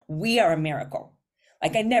we are a miracle.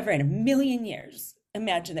 Like I never in a million years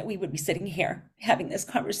imagined that we would be sitting here having this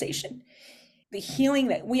conversation. The healing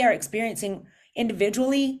that we are experiencing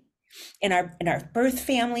individually in our birth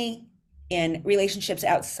family, in relationships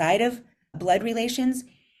outside of blood relations,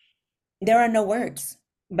 there are no words.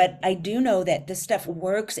 But I do know that this stuff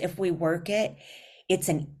works if we work it. It's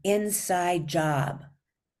an inside job.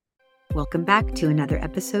 Welcome back to another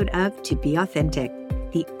episode of To Be Authentic,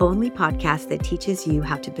 the only podcast that teaches you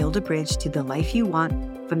how to build a bridge to the life you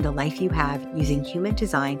want from the life you have using human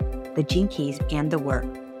design, the gene keys, and the work.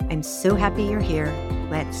 I'm so happy you're here.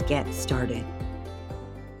 Let's get started.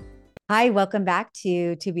 Hi, welcome back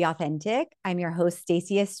to Be Authentic. I'm your host,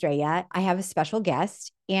 Stacey Estrella. I have a special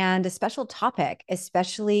guest and a special topic,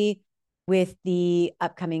 especially with the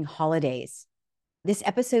upcoming holidays. This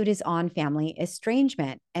episode is on family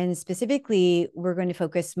estrangement, and specifically, we're going to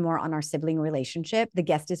focus more on our sibling relationship. The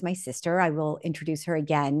guest is my sister. I will introduce her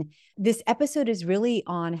again. This episode is really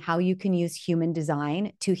on how you can use human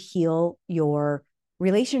design to heal your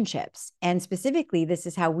relationships. And specifically, this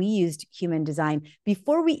is how we used human design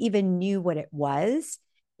before we even knew what it was.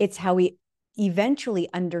 It's how we eventually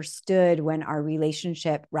understood when our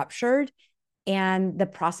relationship ruptured and the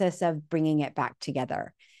process of bringing it back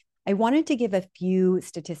together. I wanted to give a few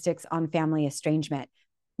statistics on family estrangement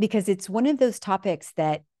because it's one of those topics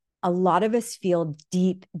that a lot of us feel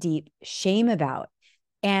deep, deep shame about.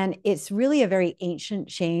 And it's really a very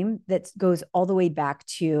ancient shame that goes all the way back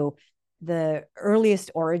to the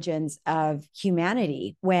earliest origins of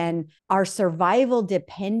humanity, when our survival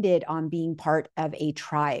depended on being part of a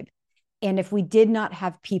tribe. And if we did not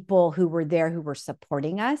have people who were there who were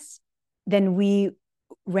supporting us, then we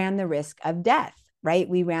ran the risk of death, right?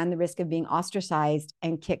 We ran the risk of being ostracized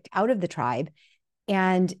and kicked out of the tribe.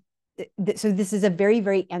 And so this is a very,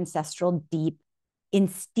 very ancestral, deep,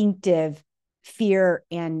 instinctive fear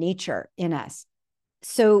and nature in us.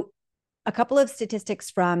 So a couple of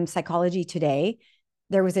statistics from Psychology Today.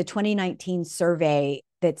 There was a 2019 survey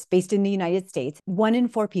that's based in the United States. 1 in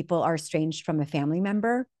 4 people are estranged from a family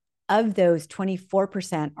member. Of those,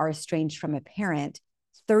 24% are estranged from a parent.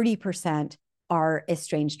 30% are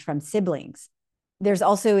estranged from siblings. There's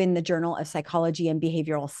also, in the Journal of Psychology and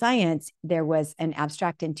Behavioral Science, there was an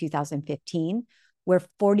abstract in 2015 where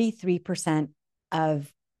 43%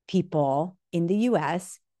 of people in the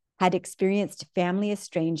US had experienced family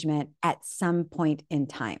estrangement at some point in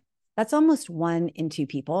time. That's almost 1 in 2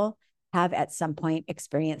 people have at some point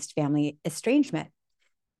experienced family estrangement.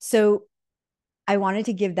 So I wanted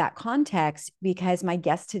to give that context because my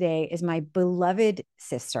guest today is my beloved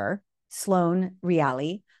sister, Sloan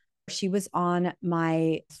Reale. She was on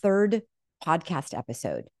my 3rd podcast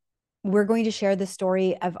episode. We're going to share the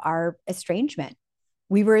story of our estrangement.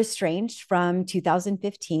 We were estranged from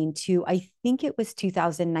 2015 to, I think it was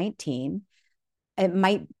 2019. It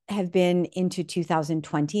might have been into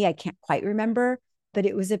 2020. I can't quite remember, but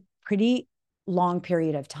it was a pretty long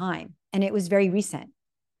period of time. And it was very recent.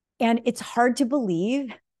 And it's hard to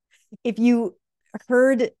believe. If you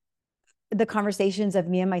heard the conversations of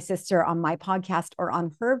me and my sister on my podcast or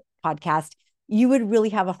on her podcast, you would really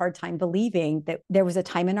have a hard time believing that there was a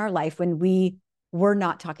time in our life when we were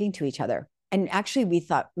not talking to each other. And actually, we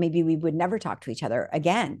thought maybe we would never talk to each other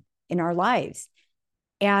again in our lives.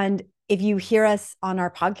 And if you hear us on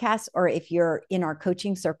our podcast, or if you're in our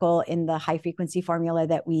coaching circle in the high frequency formula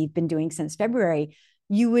that we've been doing since February,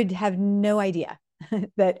 you would have no idea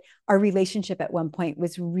that our relationship at one point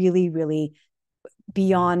was really, really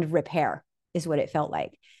beyond repair, is what it felt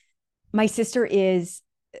like. My sister is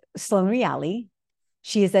Sloan Reale.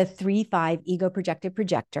 She is a 3/5 ego projected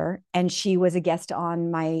projector, and she was a guest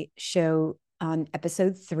on my show on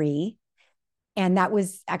episode 3. And that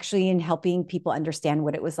was actually in helping people understand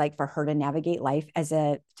what it was like for her to navigate life as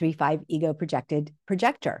a 3/5 ego projected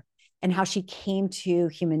projector, and how she came to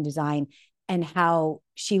human design and how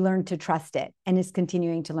she learned to trust it and is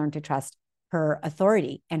continuing to learn to trust her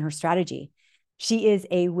authority and her strategy. She is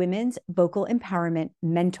a women's vocal empowerment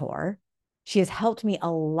mentor. She has helped me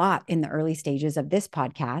a lot in the early stages of this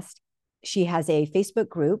podcast. She has a Facebook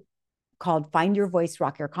group called Find Your Voice,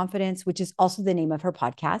 Rock Your Confidence, which is also the name of her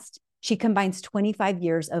podcast. She combines 25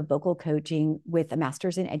 years of vocal coaching with a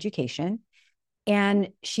master's in education. And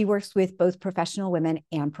she works with both professional women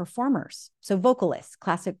and performers. So vocalists,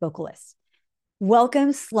 classic vocalists.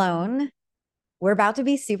 Welcome, Sloan. We're about to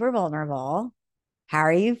be super vulnerable. How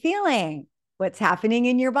are you feeling? What's happening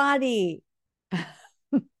in your body?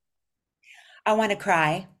 I want to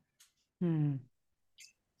cry. Hmm.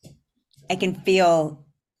 I can feel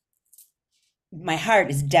my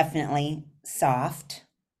heart is definitely soft.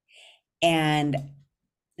 And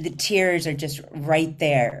the tears are just right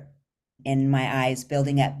there in my eyes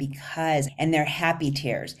building up because, and they're happy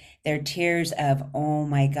tears. They're tears of, oh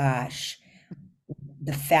my gosh,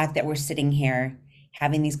 the fact that we're sitting here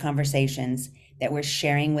having these conversations, that we're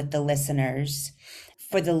sharing with the listeners.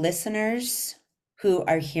 For the listeners who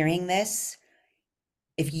are hearing this,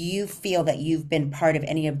 if you feel that you've been part of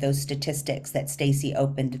any of those statistics that Stacy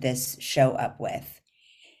opened this show up with,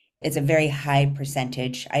 it's a very high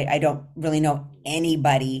percentage. I don't really know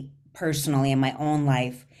anybody personally in my own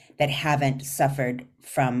life that haven't suffered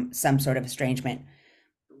from some sort of estrangement,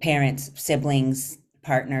 parents, siblings,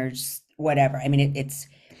 partners, whatever. I mean, it's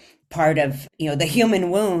part of, the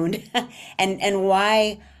human wound. And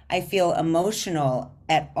why I feel emotional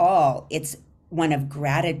at all, it's one of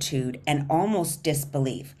gratitude and almost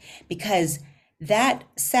disbelief, because that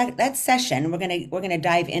session, we're going to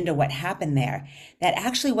dive into what happened there. That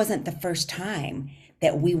actually wasn't the first time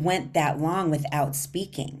that we went that long without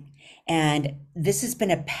speaking, and this has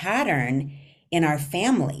been a pattern in our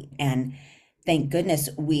family. And thank goodness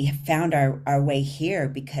we have found our way here,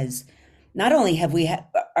 because not only have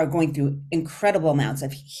are going through incredible amounts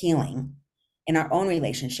of healing in our own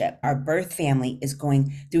relationship, our birth family is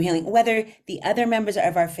going through healing. Whether the other members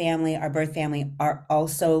of our family, our birth family, are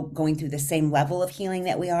also going through the same level of healing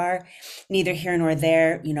that we are, neither here nor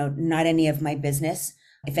there, not any of my business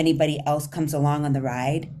if anybody else comes along on the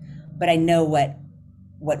ride. But I know what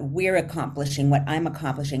we're accomplishing, what I'm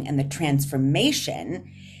accomplishing, and the transformation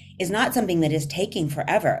is not something that is taking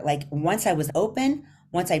forever. Like, once I was open,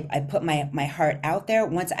 once I put my heart out there,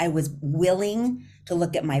 once I was willing to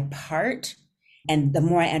look at my part, and the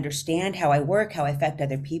more I understand how I work, how I affect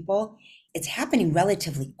other people, it's happening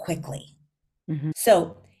relatively quickly. Mhm.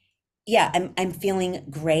 So yeah, I'm feeling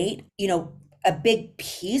great. A big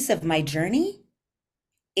piece of my journey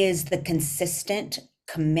is the consistent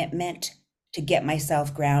commitment to get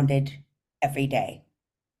myself grounded every day,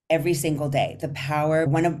 every single day. The power,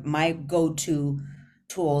 one of my go-to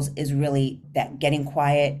tools is really that getting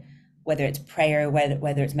quiet, whether it's prayer,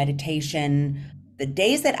 whether it's meditation. The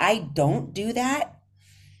days that I don't do that,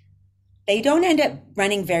 they don't end up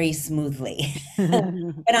running very smoothly.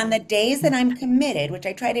 But on the days that I'm committed, which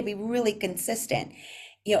I try to be really consistent,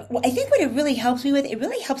 I think what it really helps me with, it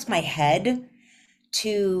really helps my head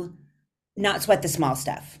to not sweat the small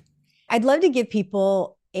stuff. I'd love to give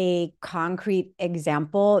people a concrete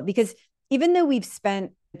example, because even though we've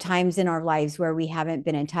spent times in our lives where we haven't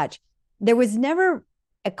been in touch, there was never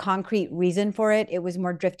a concrete reason for it. It was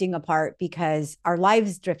more drifting apart because our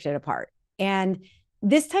lives drifted apart. And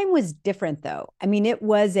this time was different, though. I mean, it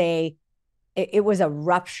was a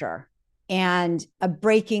rupture and a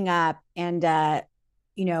breaking up, and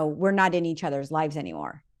we're not in each other's lives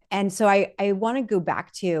anymore. And so I want to go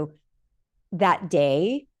back to that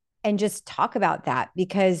day and just talk about that,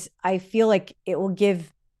 because I feel like it will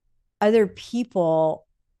give other people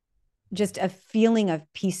just a feeling of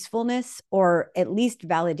peacefulness, or at least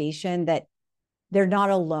validation that they're not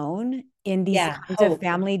alone in these Yeah, kinds of hope.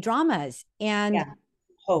 family dramas. And Yeah,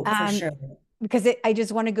 hope for um, sure. because I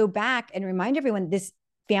just want to go back and remind everyone, this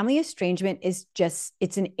family estrangement is just,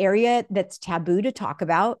 it's an area that's taboo to talk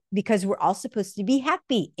about, because we're all supposed to be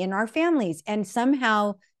happy in our families. And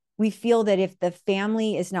somehow we feel that if the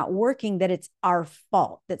family is not working, that it's our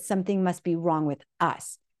fault, that something must be wrong with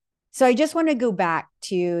us. So I just want to go back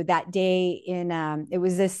to that day it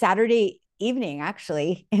was a Saturday evening,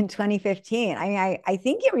 actually, in 2015. I mean, I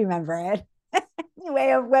think you remember it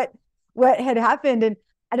anyway, of what had happened. And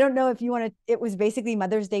I don't know if you want to, it was basically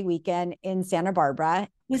Mother's Day weekend in Santa Barbara.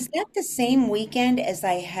 Was that the same weekend as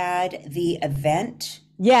I had the event?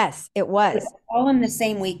 Yes, it Was was. it all in the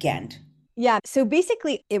same weekend? Yeah. So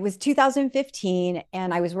basically, it was 2015,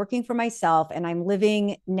 and I was working for myself, and I'm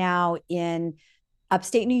living now in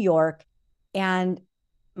upstate New York. And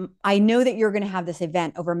I know that you're going to have this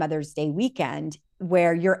event over Mother's Day weekend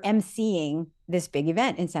where you're emceeing this big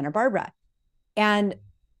event in Santa Barbara. And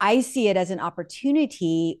I see it as an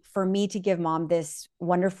opportunity for me to give mom this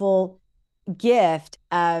wonderful gift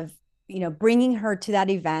of, bringing her to that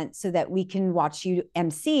event so that we can watch you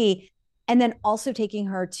MC, and then also taking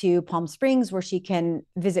her to Palm Springs where she can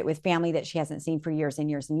visit with family that she hasn't seen for years and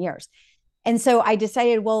years and years. And so I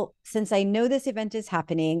decided, well, since I know this event is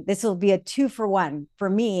happening, this will be a 2-for-1 for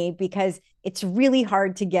me, because it's really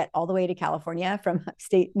hard to get all the way to California from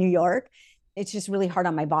upstate New York. It's just really hard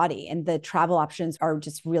on my body, and the travel options are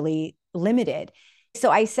just really limited. So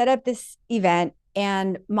I set up this event,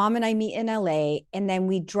 and mom and I meet in LA, and then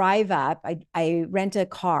we drive up. I rent a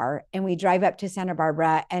car and we drive up to Santa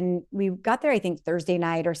Barbara, and we got there, I think, Thursday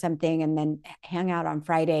night or something, and then hang out on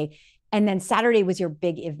Friday. And then Saturday was your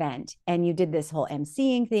big event, and you did this whole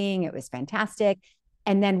emceeing thing. It was fantastic.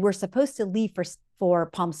 And then we're supposed to leave for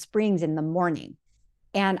Palm Springs in the morning.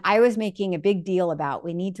 And I was making a big deal about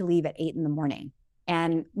we need to leave at 8 in the morning.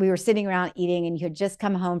 And we were sitting around eating, and you had just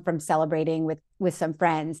come home from celebrating with some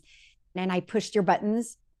friends. And I pushed your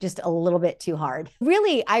buttons just a little bit too hard.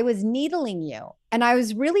 Really, I was needling you. And I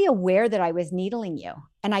was really aware that I was needling you.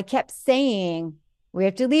 And I kept saying, we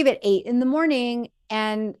have to leave at 8 in the morning.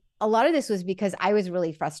 And a lot of this was because I was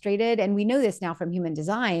really frustrated. And we know this now from human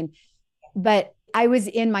design, but I was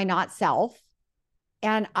in my not self,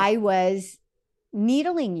 and I was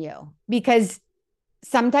needling you because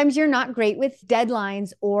sometimes you're not great with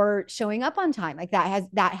deadlines or showing up on time. Like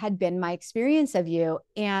that had been my experience of you.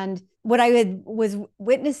 And what was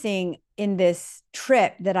witnessing in this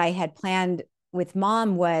trip that I had planned with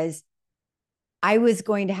Mom was I was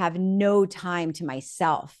going to have no time to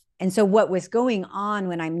myself. And so what was going on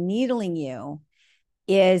when I'm needling you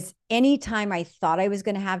is anytime I thought I was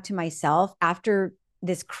going to have to myself after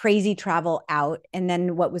this crazy travel out, and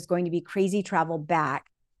then what was going to be crazy travel back,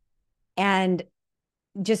 and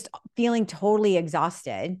just feeling totally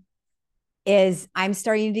exhausted, is I'm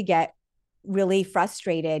starting to get really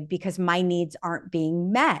frustrated because my needs aren't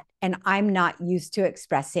being met, and I'm not used to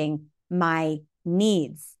expressing my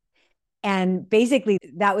needs. And basically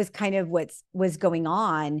that was kind of what was going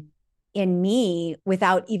on in me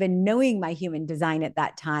without even knowing my human design at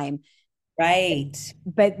that time. Right.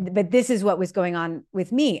 But this is what was going on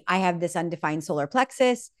with me. I have this undefined solar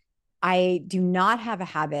plexus. I do not have a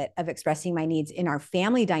habit of expressing my needs in our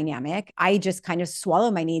family dynamic. I just kind of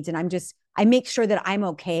swallow my needs, and I make sure that I'm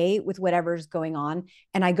okay with whatever's going on.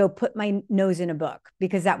 And I go put my nose in a book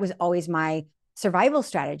because that was always my survival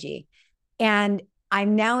strategy. And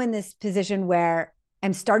I'm now in this position where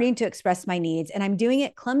I'm starting to express my needs, and I'm doing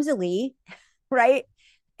it clumsily, right?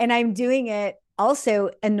 And I'm doing it also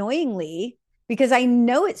annoyingly because I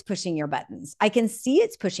know it's pushing your buttons. I can see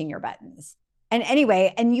it's pushing your buttons. And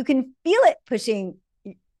anyway, and you can feel it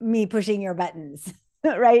pushing your buttons,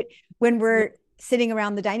 right? When we're sitting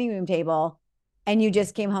around the dining room table and you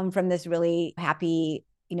just came home from this really happy,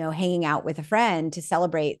 hanging out with a friend to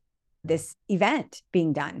celebrate this event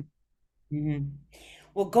being done. Mm-hmm.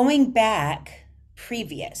 Well, going back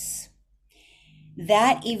previous,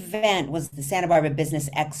 that event was the Santa Barbara Business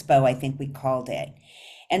Expo, I think we called it.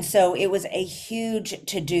 And so it was a huge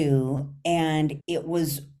to do, and it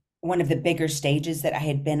was one of the bigger stages that I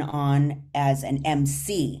had been on as an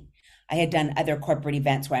MC. I had done other corporate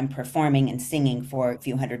events where I'm performing and singing for a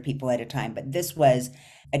few hundred people at a time, but this was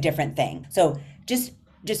a different thing. So just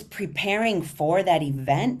preparing for that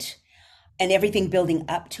event and everything building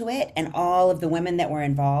up to it and all of the women that were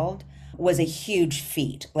involved was a huge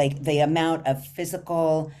feat. Like the amount of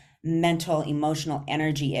physical, mental, emotional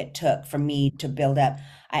energy it took for me to build up.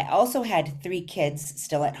 I also had 3 kids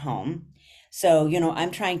still at home. So,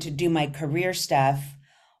 I'm trying to do my career stuff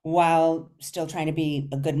while still trying to be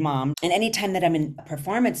a good mom. And anytime that I'm in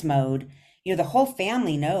performance mode, the whole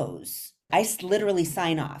family knows. I literally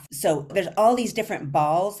sign off. So there's all these different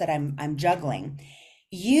balls that I'm juggling.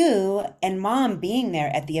 You and Mom being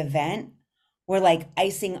there at the event were like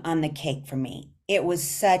icing on the cake for me. It was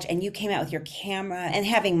such, and you came out with your camera and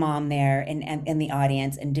having Mom there and in the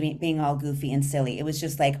audience and being all goofy and silly. It was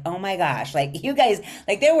just like, oh my gosh, like you guys,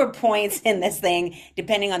 like there were points in this thing,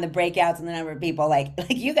 depending on the breakouts and the number of people, like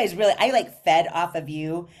you guys really, I like fed off of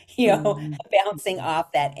you, Mm-hmm. bouncing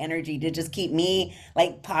off that energy to just keep me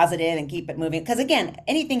like positive and keep it moving. Because again,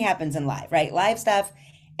 anything happens in live, right? Live stuff,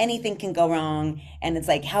 anything can go wrong, and it's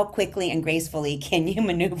like how quickly and gracefully can you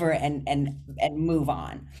maneuver and move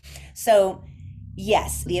on. So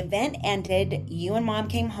yes, the event ended, you and Mom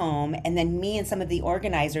came home, and then me and some of the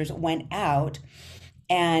organizers went out,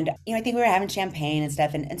 and I think we were having champagne and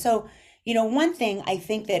stuff. And so one thing I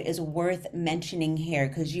think that is worth mentioning here,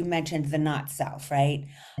 because you mentioned the not self, right?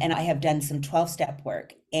 And I have done some 12-step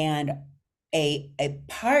work, and a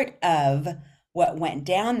part of what went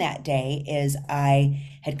down that day is I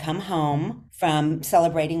had come home from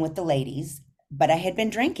celebrating with the ladies, but I had been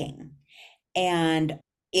drinking. And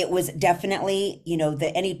it was definitely,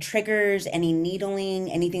 any triggers, any needling,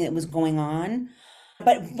 anything that was going on.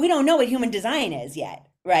 But we don't know what human design is yet,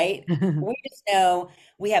 right? We just know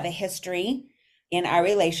we have a history in our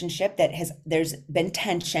relationship there's been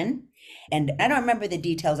tension. And I don't remember the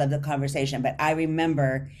details of the conversation, but I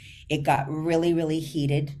remember it got really, really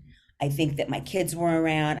heated. I think that my kids were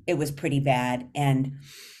around. It was pretty bad. And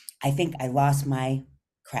I think I lost my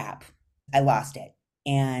crap. I lost it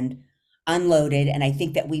and unloaded. And I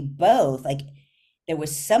think that we both, like, there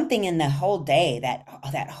was something in the whole day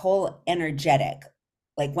that whole energetic,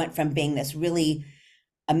 like went from being this really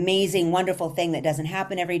amazing, wonderful thing that doesn't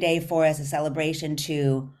happen every day for us, a celebration,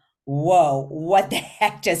 to whoa, what the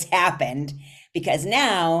heck just happened? Because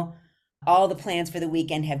now all the plans for the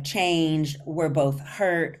weekend have changed. We're both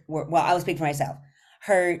hurt. Well, I will speak for myself,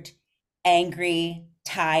 hurt, angry,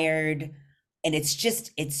 tired, and it's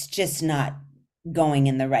just not going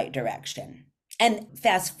in the right direction. And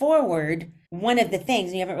fast forward, one of the things,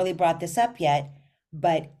 and you haven't really brought this up yet,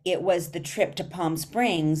 but it was the trip to Palm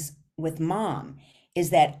Springs with mom,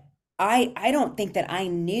 is that I don't think that I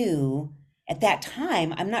knew at that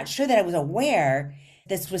time, I'm not sure that I was aware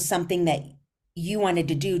this was something that you wanted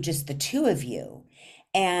to do, just the two of you.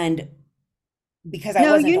 And because I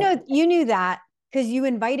No, wasn't you knew that because you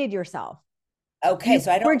invited yourself. okay,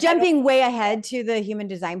 so We're I don't jumping way ahead to the human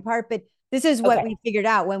design part, but this is what okay, we figured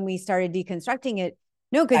out when we started deconstructing it.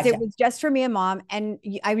 No, because it gotcha. was just for me and mom. And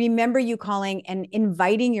I remember you calling and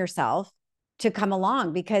inviting yourself to come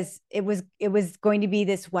along because it was going to be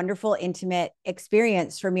this wonderful, intimate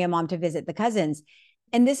experience for me and mom to visit the cousins.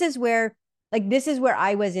 And this is where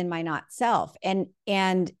I was in my not self. And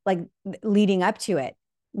like leading up to it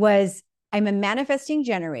was I'm a manifesting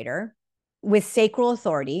generator with sacral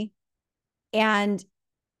authority. And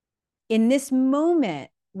in this moment,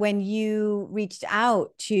 when you reached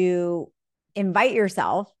out to invite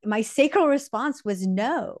yourself, my sacral response was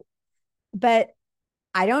no. But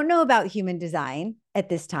I don't know about human design at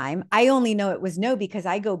this time. I only know it was no because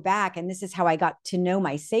I go back, and this is how I got to know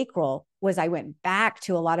my sacral. Was I went back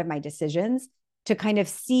to a lot of my decisions to kind of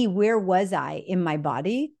see where was I in my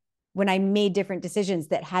body when I made different decisions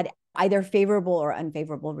that had either favorable or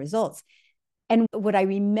unfavorable results. And what I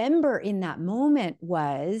remember in that moment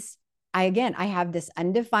was I have this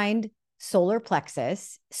undefined solar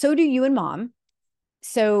plexus. So do you and mom.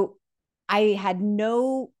 So I had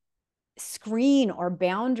no screen or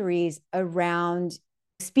boundaries around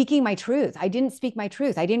speaking my truth. I didn't speak my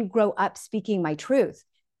truth. I didn't grow up speaking my truth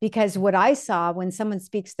because what I saw when someone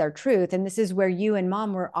speaks their truth, and this is where you and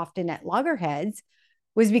mom were often at loggerheads,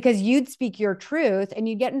 was because you'd speak your truth and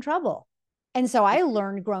you'd get in trouble. And so I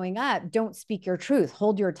learned growing up, don't speak your truth,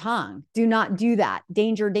 hold your tongue, do not do that.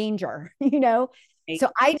 Danger, danger, you know?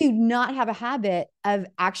 So I do not have a habit of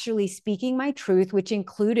actually speaking my truth, which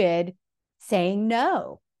included saying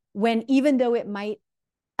no, when even though it might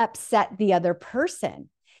upset the other person.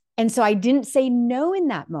 And so I didn't say no in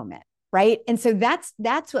that moment. Right. And so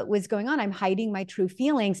that's what was going on. I'm hiding my true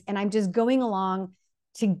feelings and I'm just going along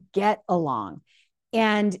to get along.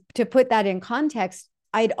 And to put that in context,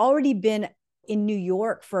 I'd already been in New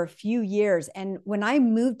York for a few years. And when I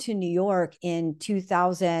moved to New York in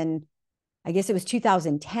 2000, I guess it was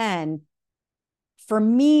 2010, for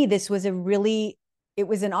me, it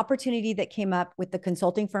was an opportunity that came up with the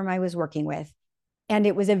consulting firm I was working with. And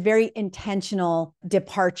it was a very intentional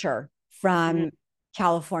departure Mm-hmm. from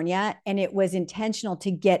California. And it was intentional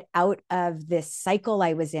to get out of this cycle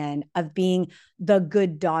I was in of being the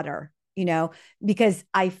good daughter, because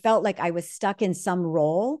I felt like I was stuck in some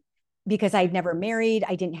role because I'd never married,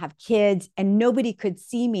 I didn't have kids, and nobody could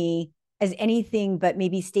see me as anything but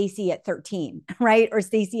maybe Stacy at 13, right? Or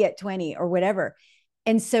Stacy at 20 or whatever.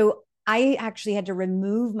 And so I actually had to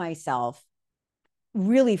remove myself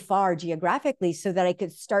really far geographically so that I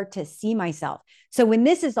could start to see myself. So when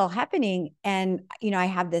this is all happening and I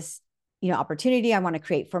have this opportunity I want to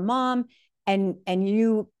create for mom, and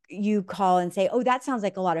you call and say, "Oh, that sounds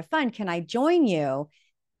like a lot of fun. Can I join you?"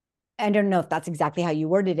 I don't know if that's exactly how you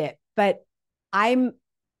worded it, but I'm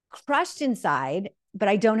crushed inside, but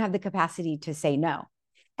I don't have the capacity to say no.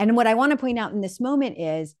 And what I want to point out in this moment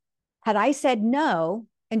is, had I said no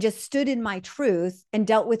and just stood in my truth and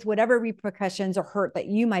dealt with whatever repercussions or hurt that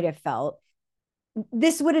you might have felt,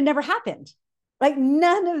 this would have never happened. Like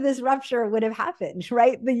none of this rupture would have happened,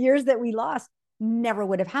 right? The years that we lost never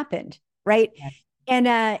would have happened, right? And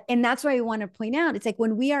that's why I want to point out, it's like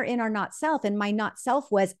when we are in our not self, and my not self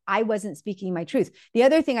was I wasn't speaking my truth. The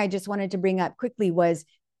other thing I just wanted to bring up quickly was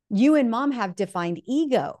you and mom have defined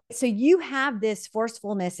ego. So you have this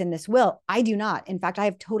forcefulness in this will. I do not. In fact, I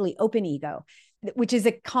have totally open ego, which is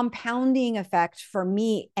a compounding effect for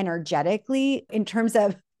me energetically in terms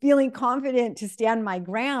of feeling confident to stand my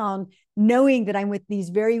ground, knowing that I'm with these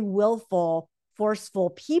very willful, forceful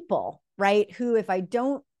people, right? Who, if I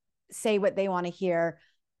don't say what they want to hear,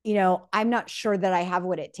 I'm not sure that I have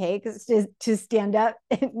what it takes to stand up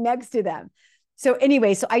next to them. So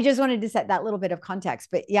anyway, so I just wanted to set that little bit of context.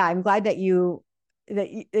 But yeah, I'm glad that you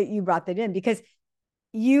brought that in, because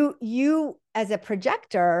you as a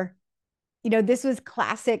projector, this was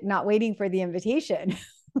classic not waiting for the invitation,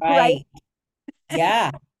 right? Right.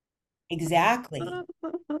 Yeah, exactly.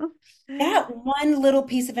 That one little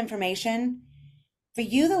piece of information for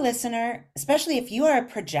you, the listener, especially if you are a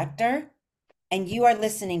projector and you are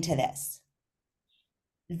listening to this,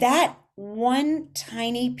 that one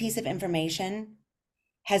tiny piece of information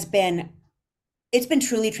has been, it's been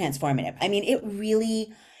truly transformative. I mean, it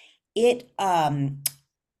really, it,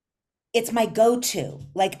 it's my go-to.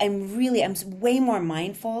 Like I'm way more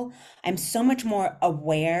mindful. I'm so much more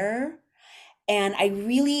aware. And I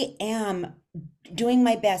really am doing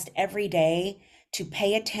my best every day to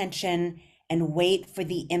pay attention and wait for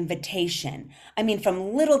the invitation. I mean,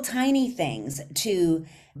 from little tiny things to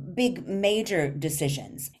big major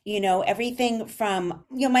decisions. Everything from,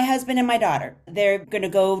 my husband and my daughter, they're going to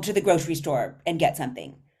go to the grocery store and get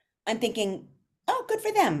something. I'm thinking, oh, good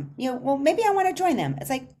for them. Well, maybe I want to join them. It's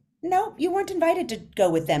like, no, you weren't invited to go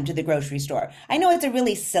with them to the grocery store. I know it's a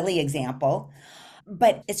really silly example,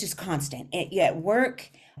 but it's just constant. At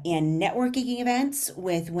work and networking events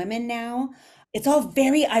with women now, it's all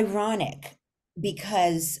very ironic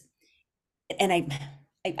because, and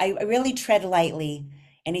I really tread lightly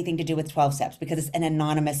anything to do with 12 steps because it's an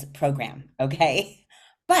anonymous program, okay?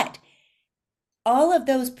 But all of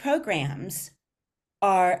those programs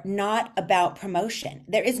are not about promotion.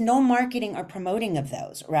 There is no marketing or promoting of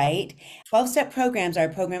those, right? 12-step programs are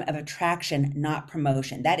a program of attraction, not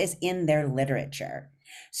promotion. That is in their literature.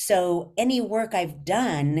 So any work I've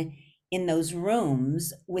done in those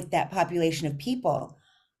rooms with that population of people,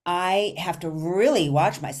 I have to really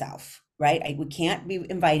watch myself, right? We can't be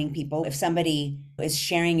inviting people. If somebody is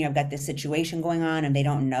sharing, I've got this situation going on and they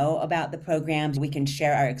don't know about the programs, we can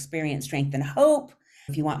share our experience, strength, and hope.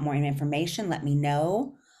 If you want more information, let me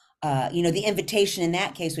know. The invitation in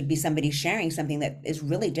that case would be somebody sharing something that is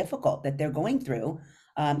really difficult that they're going through.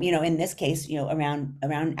 In this case, around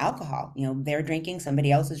alcohol, they're drinking,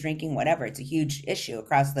 somebody else is drinking, whatever. It's a huge issue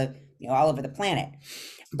across all over the planet.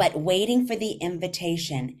 But waiting for the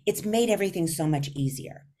invitation, it's made everything so much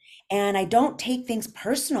easier. And I don't take things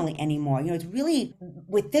personally anymore. It's really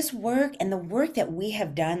with this work and the work that we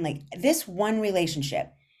have done, like this one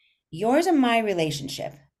relationship, yours and my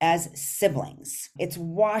relationship as siblings. It's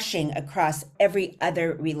washing across every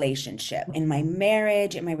other relationship in my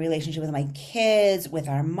marriage, in my relationship with my kids, with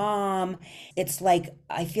our mom. It's like,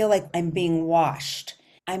 I feel like I'm being washed.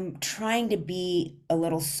 I'm trying to be a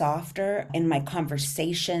little softer in my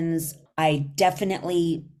conversations. I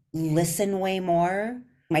definitely listen way more.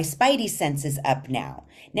 My spidey sense is up now.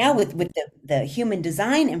 Now with the human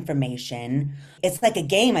design information, it's like a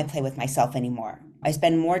game I play with myself anymore. I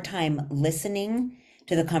spend more time listening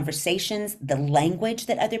to the conversations, the language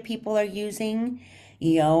that other people are using.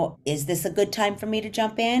 Is this a good time for me to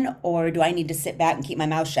jump in, or do I need to sit back and keep my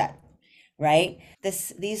mouth shut? Right?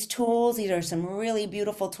 These tools, these are some really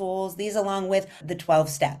beautiful tools. These, along with the 12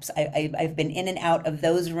 steps. I've been in and out of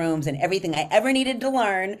those rooms, and everything I ever needed to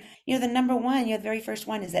learn. The number one, the very first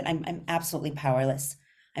one is that I'm absolutely powerless.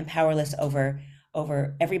 I'm powerless over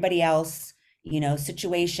everybody else,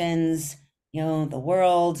 situations, the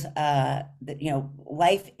world,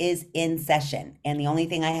 life is in session. And the only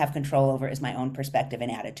thing I have control over is my own perspective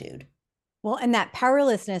and attitude. Well, and that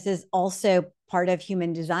powerlessness is also part of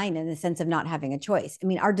human design in the sense of not having a choice. I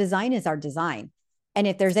mean, our design is our design. And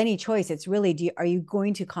if there's any choice, it's really, are you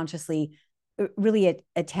going to consciously really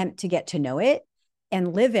attempt to get to know it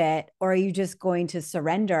and live it? Or are you just going to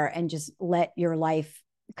surrender and just let your life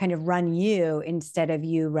kind of run you instead of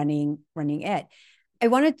you running it? I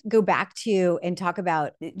want to go back to and talk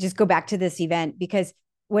about, just go back to this event, because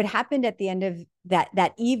what happened at the end of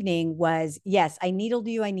that evening was, yes, I needled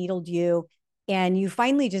you. And you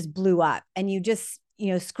finally just blew up and you just,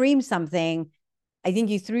 screamed something. I think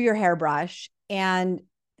you threw your hairbrush, and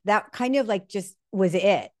that kind of like just was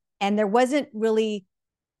it. And there was a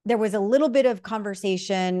little bit of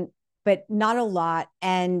conversation, but not a lot.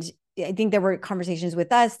 And I think there were conversations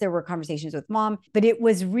with us, there were conversations with mom, but it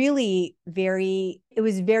was really very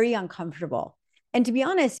uncomfortable. And to be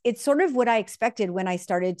honest, it's sort of what I expected when I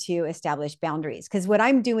started to establish boundaries. Because what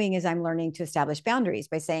I'm doing is I'm learning to establish boundaries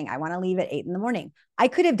by saying, I want to leave at 8 a.m. I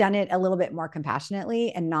could have done it a little bit more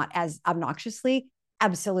compassionately and not as obnoxiously.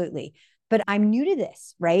 Absolutely. But I'm new to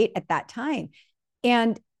this, right? At that time.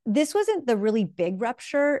 And this wasn't the really big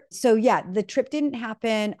rupture. So yeah, the trip didn't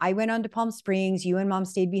happen. I went on to Palm Springs. You and mom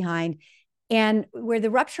stayed behind. And where the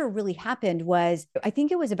rupture really happened was, I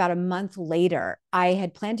think it was about a month later, I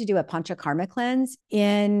had planned to do a Panchakarma cleanse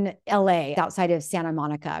in LA, outside of Santa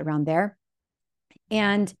Monica, around there.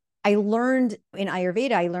 And I learned in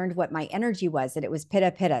Ayurveda, I learned what my energy was, that it was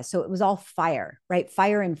pitta pitta. So it was all fire, right?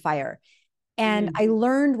 Fire and fire. And I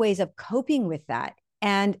learned ways of coping with that.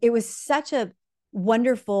 And it was such a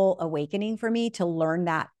wonderful awakening for me to learn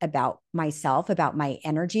that about myself, about my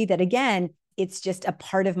energy, that again, it's just a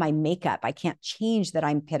part of my makeup. I can't change that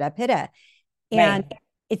I'm pitta pitta. And Right.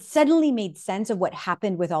 it suddenly made sense of what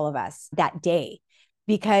happened with all of us that day.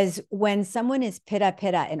 Because when someone is pitta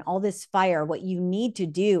pitta and all this fire, what you need to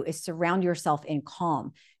do is surround yourself in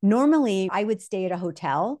calm. Normally, I would stay at a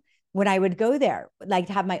hotel when I would go there, like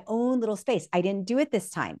to have my own little space. I didn't do it this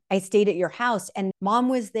time. I stayed at your house and mom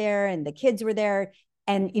was there and the kids were there.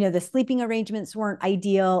 And, the sleeping arrangements weren't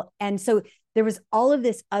ideal. And so there was all of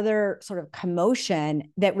this other sort of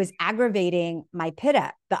commotion that was aggravating my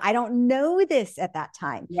pitta, but I don't know this at that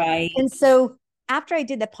time. Right. And so after I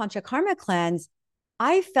did the Panchakarma cleanse,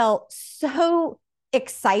 I felt so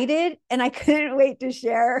excited and I couldn't wait to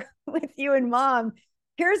share with you and mom.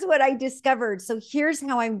 Here's what I discovered. So here's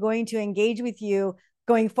how I'm going to engage with you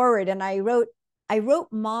going forward. And I wrote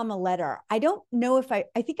mom a letter. I don't know if I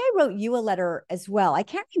think I wrote you a letter as well. I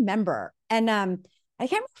can't remember. And I can't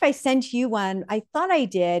remember if I sent you one. I thought I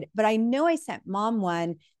did, but I know I sent mom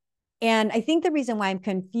one. And I think the reason why I'm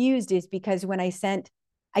confused is because when I sent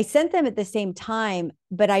them at the same time,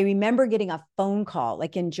 but I remember getting a phone call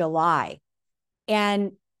like in July.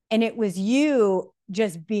 And it was you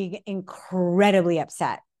just being incredibly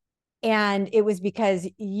upset. And it was because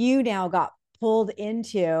you now got pulled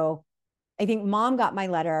into, I think mom got my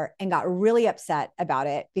letter and got really upset about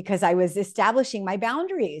it because I was establishing my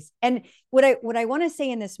boundaries. And what I want to say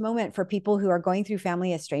in this moment for people who are going through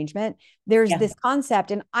family estrangement, there's Yeah. this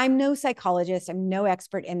concept, and I'm no psychologist, I'm no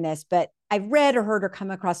expert in this, but I've read or heard or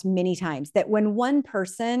come across many times that when one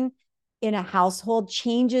person in a household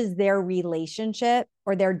changes their relationship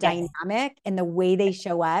or their Yes. dynamic and the way they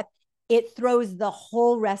show up, it throws the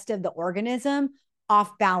whole rest of the organism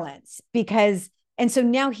off balance. Because and so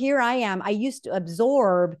now here I am. I used to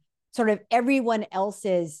absorb sort of everyone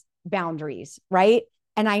else's boundaries, right?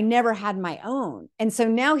 And I never had my own. And so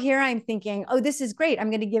now here I'm thinking, oh, this is great.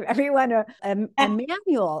 I'm going to give everyone a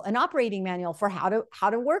manual, an operating manual for how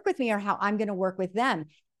to work with me or how I'm going to work with them.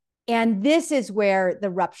 And this is where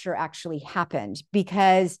the rupture actually happened,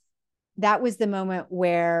 because that was the moment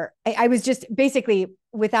where I was just basically,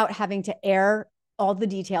 without having to air all the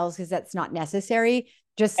details, because that's not necessary,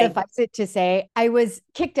 just Right. suffice it to say, I was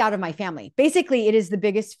kicked out of my family. Basically, it is the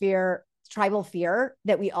biggest fear, tribal fear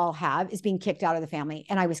that we all have, is being kicked out of the family.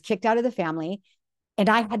 And I was kicked out of the family, and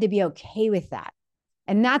I had to be okay with that.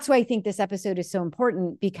 And that's why I think this episode is so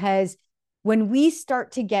important, because when we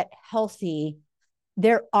start to get healthy,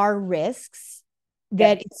 there are risks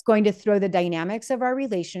that Yep. it's going to throw the dynamics of our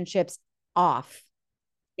relationships off.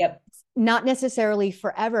 Yep. Not necessarily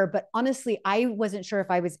forever, but honestly, I wasn't sure if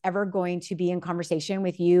I was ever going to be in conversation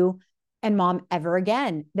with you and mom ever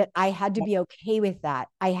again, that I had to be okay with that.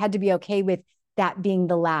 I had to be okay with that being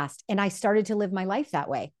the last. And I started to live my life that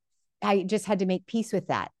way. I just had to make peace with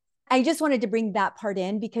that. I just wanted to bring that part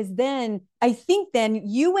in, because then I think then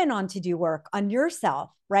you went on to do work on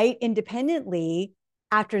yourself, right? Independently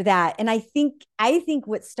after that. And I think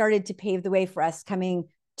what started to pave the way for us coming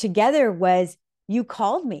together was you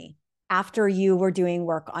called me after you were doing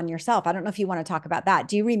work on yourself. I don't know if you want to talk about that.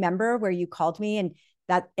 Do you remember where you called me and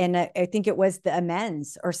I think it was the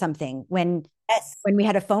amends or something Yes. when we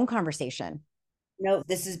had a phone conversation. No,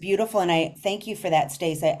 this is beautiful, and I thank you for that,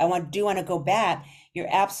 Stace. I want to go back. You're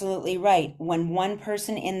absolutely right. When one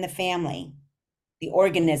person in the family, the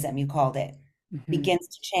organism you called it, Mm-hmm. begins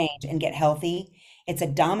to change and get healthy, it's a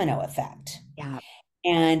domino effect. Yeah.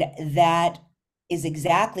 And that is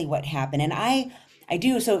exactly what happened. And I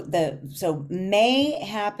do. So May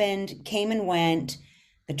happened, came and went.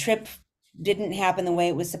 The trip didn't happen the way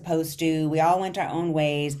it was supposed to. We all went our own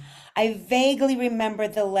ways. I vaguely remember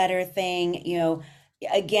the letter thing,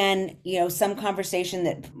 again, some conversation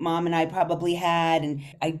that mom and I probably had, and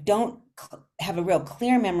I don't have a real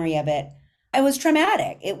clear memory of it. It was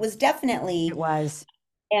traumatic. It was It definitely, was.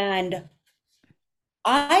 and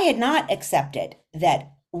I had not accepted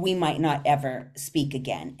that we might not ever speak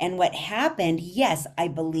again. And what happened, yes, I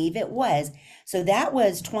believe it was. So that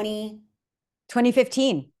was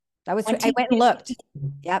 2015. I went and looked.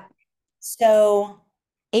 2015. Yep. So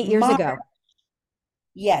 8 years March, ago.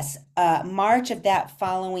 yes, March of that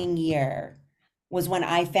following year was when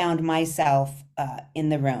I found myself in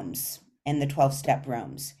the rooms, in the 12-step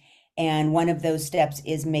rooms. And one of those steps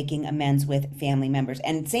is making amends with family members.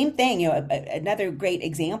 And same thing, another great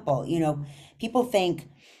example, people think,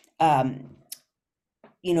 um,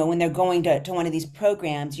 when they're going to one of these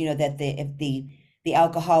programs, that if the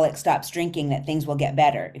alcoholic stops drinking, that things will get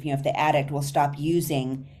better. If the addict will stop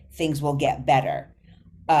using, things will get better.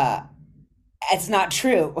 Uh, it's not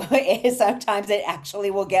true. Sometimes it actually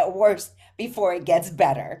will get worse before it gets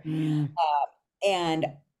better. Mm. And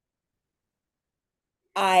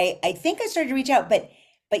I think I started to reach out,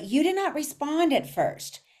 but you did not respond at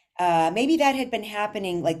first. Maybe that had been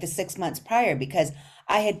happening like the 6 months prior because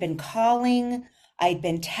I had been calling, I'd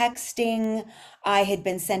been texting, I had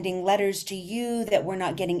been sending letters to you that were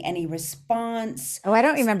not getting any response. Oh, I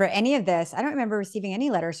don't remember any of this. I don't remember receiving any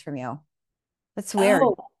letters from you. That's weird.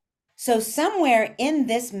 Oh, so somewhere in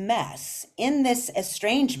this mess, in this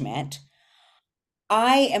estrangement,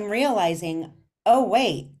 I am realizing, oh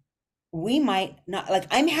wait, we might not, like,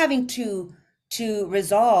 I'm having to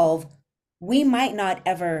resolve, we might not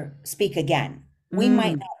ever speak again. We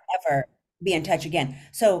might Mm. not ever be in touch again.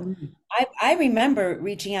 So Mm. I remember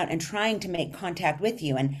reaching out and trying to make contact with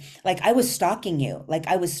you, and like I was stalking you, like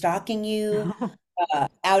I was stalking you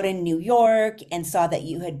out in New York, and saw that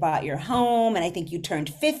you had bought your home, and I think you turned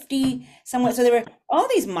 50 somewhat. So there were all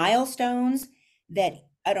these milestones that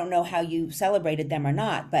I don't know how you celebrated them or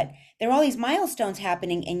not, but there were all these milestones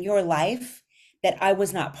happening in your life that I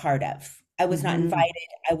was not part of. I was not Mhm. invited.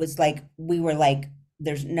 I was like, we were like,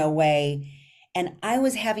 there's no way. And I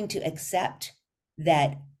was having to accept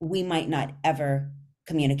that we might not ever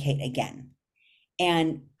communicate again.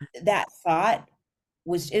 And that thought it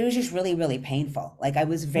was just really, really painful. Like I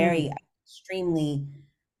was Mm. very extremely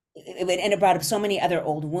and it brought up so many other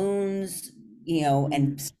old wounds,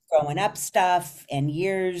 and Mm. growing up stuff and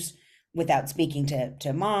years without speaking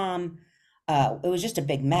to mom. It was just a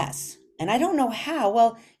big mess. And I don't know how.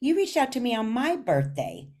 Well, you reached out to me on my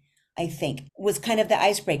birthday, I think, was kind of the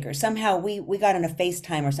icebreaker. Somehow we got on a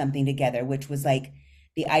FaceTime or something together, which was like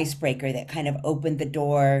the icebreaker that kind of opened the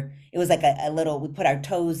door. It was like a little, we put our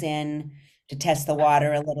toes in to test the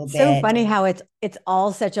water a little So bit. funny how it's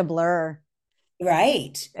all such a blur.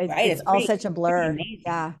 Right, right. It's It's all pretty, such a pretty blur. amazing.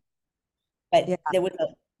 Yeah. Yeah. But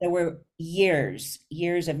there were years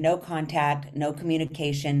of no contact, no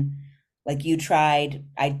communication. Like you tried,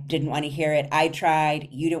 I didn't want to hear it. I tried,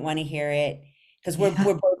 you didn't want to hear it. Because Yeah.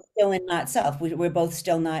 we're both still in not self. We're both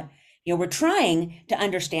still not, we're trying to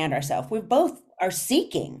understand ourselves. We both are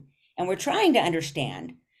seeking and we're trying to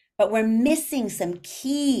understand, but we're missing some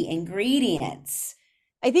key ingredients.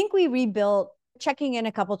 I think we rebuilt checking in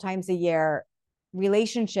a couple times a year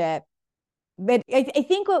relationship. But I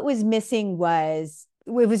think what was missing was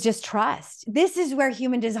it was just trust. This is where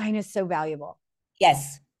human design is so valuable.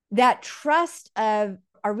 Yes, That trust of,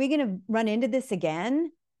 are we going to run into this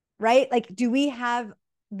again? Right? Like, do we have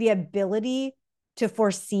the ability to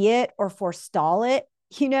foresee it or forestall it,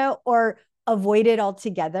 or avoid it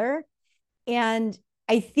altogether? And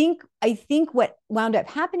I think what wound up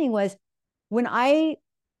happening was when I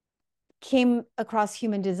came across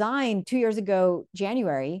human design 2 years ago,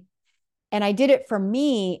 January, and I did it for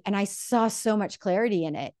me and I saw so much clarity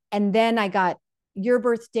in it. And then I got your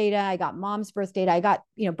birth data, I got mom's birth data, I got,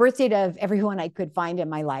 birth data of everyone I could find in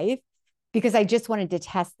my life because I just wanted to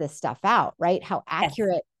test this stuff out, right? How yes,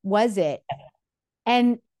 accurate was it?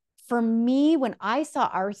 And for me, when I saw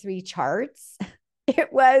our three charts,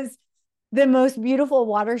 it was the most beautiful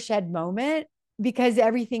watershed moment because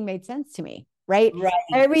everything made sense to me, right? right.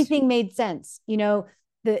 Everything made sense.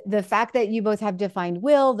 The fact that you both have defined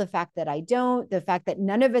will, the fact that I don't, the fact that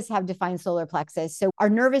none of us have defined solar plexus. So our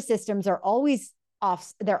nervous systems are always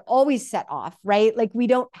off, they're always set off, right? Like we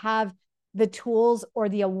don't have the tools or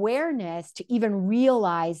the awareness to even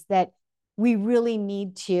realize that we really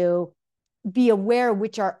need to be aware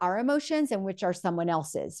which are our emotions and which are someone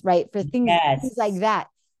else's, right? For things like Yes. that.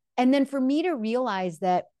 And then for me to realize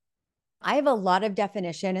that I have a lot of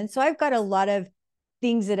definition. And so I've got a lot of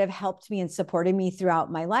things that have helped me and supported me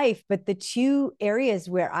throughout my life. But the two areas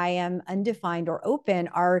where I am undefined or open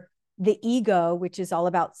are the ego, which is all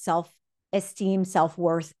about self esteem, self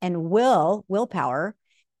worth, and willpower.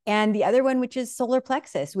 And the other one, which is solar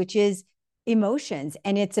plexus, which is emotions.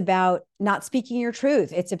 And it's about not speaking your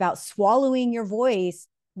truth. It's about swallowing your voice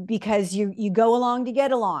because you go along to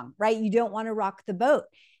get along, right? You don't want to rock the boat.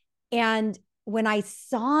 And when I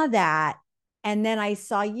saw that, and then I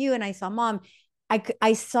saw you and I saw mom,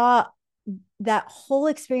 I saw that whole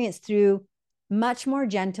experience through much more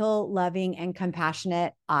gentle, loving, and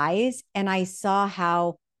compassionate eyes. And I saw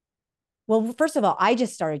how, well, first of all, I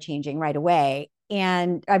just started changing right away.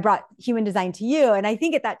 And I brought human design to you. And I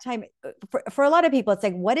think at that time, for a lot of people, it's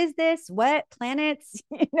like, what is this? What planets,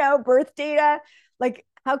 birth data? Like,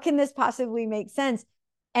 how can this possibly make sense?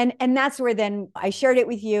 And that's where then I shared it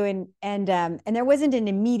with you, and there wasn't an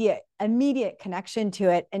immediate connection to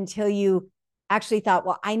it until you actually thought,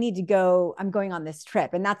 well, I need to go. I'm going on this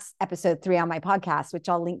trip, and that's episode 3 on my podcast, which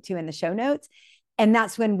I'll link to in the show notes. And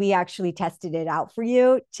that's when we actually tested it out for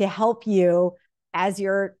you to help you as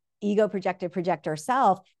you're ego projected projector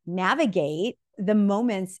self navigate the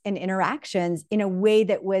moments and interactions in a way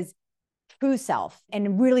that was true self,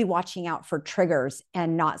 and really watching out for triggers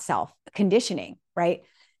and not self conditioning, right?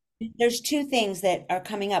 There's two things that are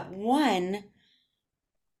coming up. One,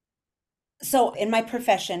 so in my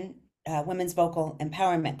profession, women's vocal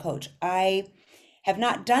empowerment coach, I have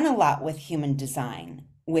not done a lot with human design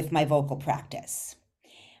with my vocal practice.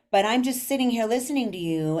 But I'm just sitting here listening to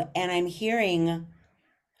you, and I'm hearing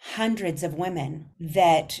hundreds of women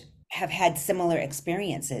that have had similar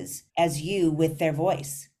experiences as you with their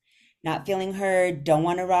voice, not feeling heard, don't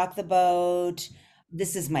want to rock the boat.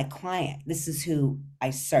 This is my client. This is who I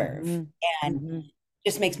serve. Mm-hmm. And Mm-hmm.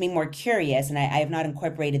 just makes me more curious. And I have not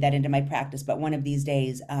incorporated that into my practice, but one of these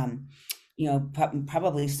days,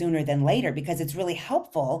 probably sooner than later, because it's really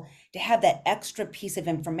helpful to have that extra piece of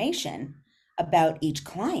information about each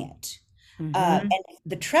client. Mm-hmm. And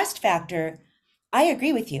the trust factor, I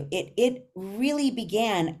agree with you. It really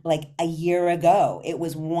began like a year ago. It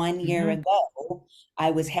was 1 year Mm-hmm. ago. I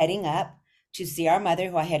was heading up to see our mother,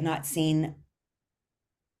 who I had not seen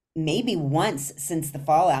maybe once since the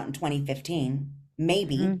fallout in 2015,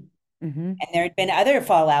 maybe. Mm-hmm. Mm-hmm. And there had been other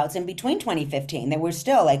fallouts in between 2015 that were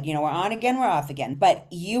still like, we're on again, we're off again. But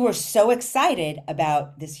you were so excited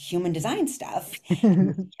about this human design stuff and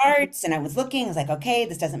the charts. And I was looking, I was like, okay,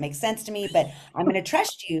 this doesn't make sense to me, but I'm going to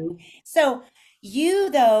trust you. So you,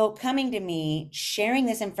 though, coming to me, sharing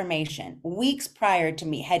this information weeks prior to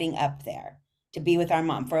me heading up there to be with our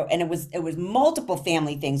mom and it was multiple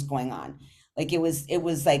family things going on. Like it was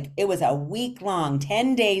a week long,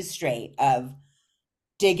 10 days straight of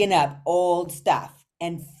digging up old stuff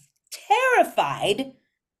and terrified.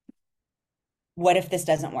 What if this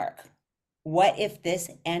doesn't work? What if this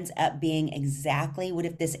ends up being exactly, what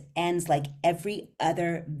if this ends like every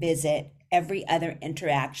other visit, every other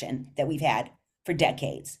interaction that we've had for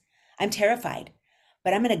decades? I'm terrified,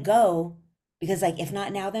 but I'm going to go because, like, if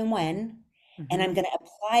not now, then when? And I'm Mm-hmm. going to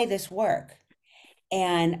apply this work.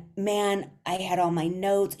 And man, I had all my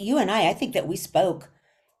notes. You and I think that we spoke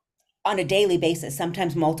on a daily basis,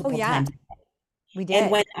 sometimes Oh multiple yeah, times. we And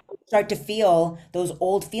did. when I start to feel those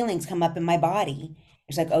old feelings come up in my body,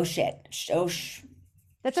 it's like, oh shit, That's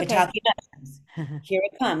okay. shiitake nuts. Here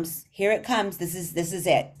it comes. Here it comes. This is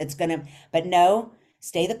it. It's gonna, but no,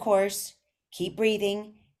 stay the course, keep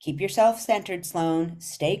breathing, keep yourself centered, Sloan,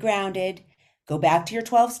 stay grounded, go back to your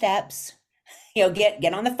 12 steps,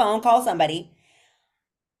 get on the phone, call somebody.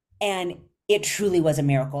 And it truly was a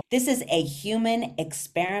miracle. This is a human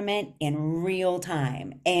experiment in real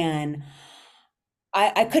time. And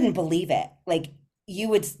I couldn't believe it. Like you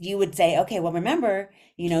would say, okay, well, remember,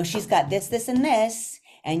 she's got this, and this,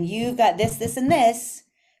 and you've got this, and this.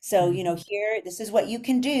 So, here, this is what you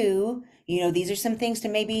can do. These are some things to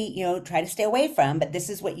maybe, try to stay away from, but this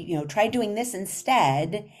is what try doing this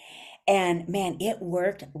instead. And man, it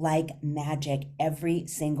worked like magic every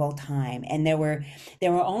single time. And there were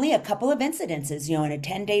only a couple of incidences, in a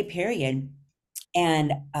 10-day period.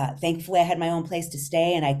 And thankfully I had my own place to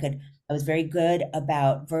stay, and I was very good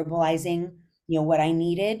about verbalizing, what I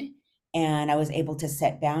needed. And I was able to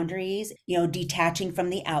set boundaries, detaching from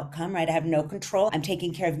the outcome, right? I have no control. I'm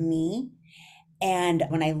taking care of me. And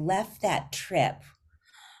when I left that trip,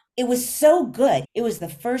 it was so good. It was the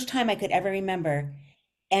first time I could ever remember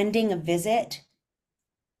ending a visit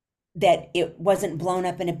that it wasn't blown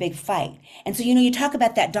up in a big fight. And so, you talk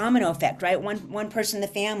about that domino effect, right? One person in the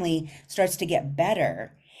family starts to get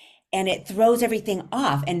better, and it throws everything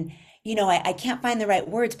off. And, I can't find the right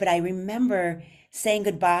words, but I remember saying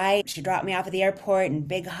goodbye. She dropped me off at the airport, and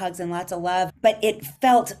big hugs and lots of love, but it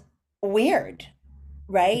felt weird,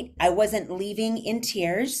 right? I wasn't leaving in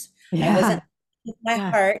tears. I Yeah. wasn't with my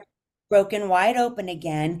Yeah. heart broken wide open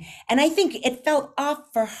again. And I think it felt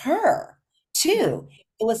off for her Yeah. too.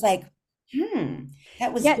 It was like, hmm,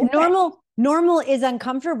 that was Yeah. different. Normal is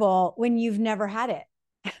uncomfortable when you've never had it,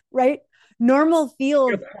 right? Normal feels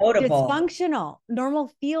You're quotable. dysfunctional.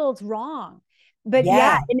 Normal feels wrong. But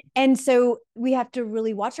yeah, Yeah. and so we have to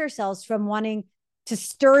really watch ourselves from wanting to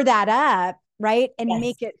stir that up, right? And Yes.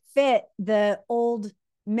 make it fit the old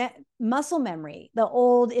muscle memory, the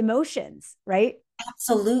old emotions, right?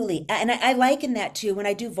 Absolutely. And I liken that to when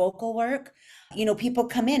I do vocal work. People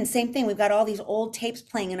come in, same thing. We've got all these old tapes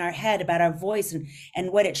playing in our head about our voice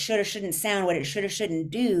and what it should or shouldn't sound, what it should or shouldn't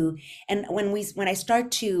do. And when I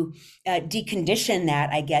start to decondition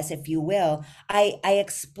that, I guess, if you will, I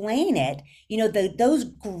explain it. Those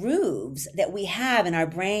grooves that we have in our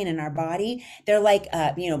brain and our body, they're like,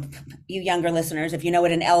 you younger listeners, if you know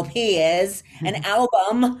what an LP is, an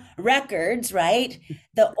album, records, right?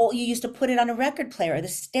 You used to put it on a record player or the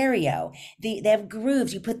stereo. They have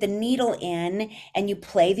grooves. You put the needle in and you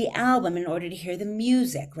play the album in order to hear the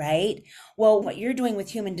music, right? Well, what you're doing with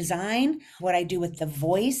human design, what I do with the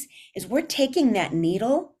voice, is we're taking that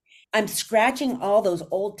needle. I'm scratching all those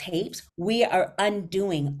old tapes. We are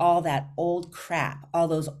undoing all that old crap, all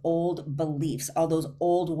those old beliefs, all those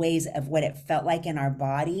old ways of what it felt like in our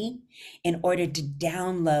body in order to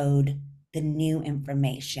download the new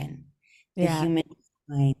information, the Yeah. human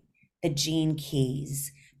design, the gene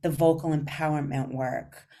keys, the vocal empowerment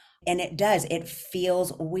work. And it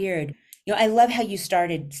feels weird. I love how you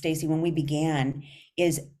started, Stacey, when we began,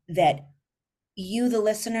 is that you, the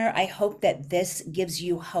listener, I hope that this gives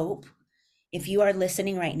you hope. If you are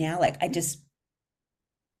listening right now, I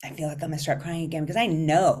feel like I'm gonna start crying again because I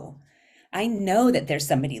know that there's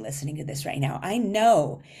somebody listening to this right now. I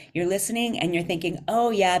know you're listening and you're thinking, oh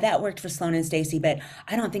yeah, that worked for Sloan and Stacy, but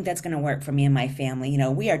I don't think that's gonna work for me and my family.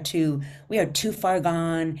 We are too far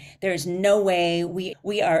gone. There's no way.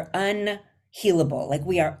 We are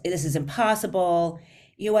unhealable. This is impossible.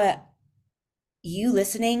 You know what? You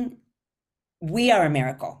listening, we are a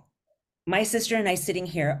miracle. My sister and I sitting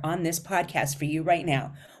here on this podcast for you right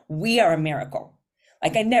now, we are a miracle.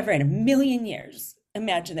 Like I never in a million years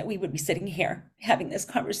imagined that we would be sitting here having this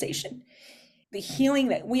conversation. The healing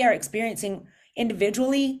that we are experiencing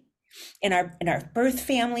individually in our birth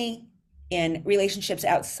family, in relationships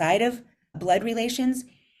outside of blood relations,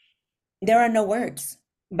 there are no words.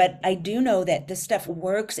 But I do know that this stuff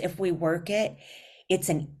works if we work it. It's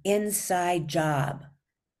an inside job.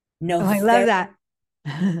 No Oh, I love that.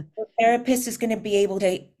 therapist is going to be able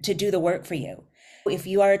to do the work for you. If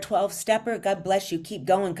you are a 12 stepper, God bless you. Keep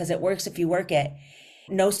going because it works if you work it.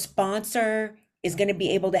 No sponsor is going to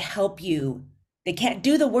be able to help you. They can't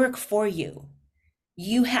do the work for you.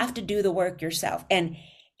 You have to do the work yourself. And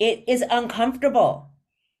it is uncomfortable,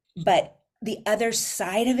 but the other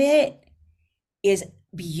side of it is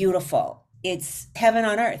beautiful. It's heaven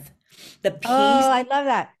on earth. The Oh, peace, I love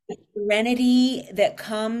that. the serenity that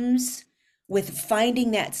comes with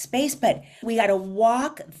finding that space, but we got to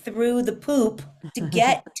walk through the poop to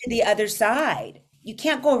get to the other side. You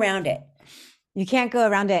can't go around it. You can't go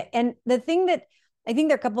around it. And the thing that I think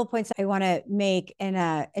there are a couple of points I want to make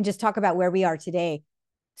and just talk about where we are today.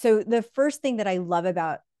 So the first thing that I love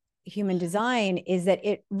about human design is that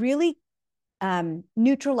it really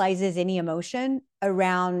neutralizes any emotion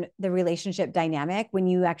around the relationship dynamic when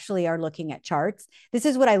you actually are looking at charts. This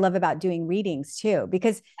is what I love about doing readings too,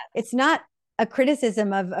 because it's not a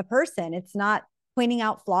criticism of a person. It's not pointing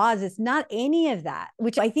out flaws. It's not any of that,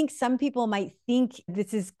 which I think some people might think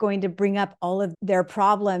this is going to bring up all of their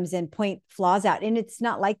problems and point flaws out. And it's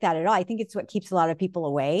not like that at all. I think it's what keeps a lot of people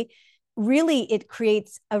away. Really, it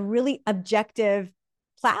creates a really objective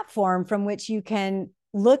platform from which you can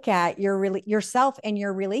look at yourself and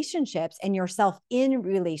your relationships and yourself in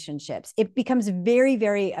relationships. It becomes very,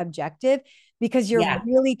 very objective because you're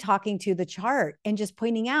really talking to the chart and just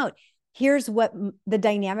pointing out, here's what the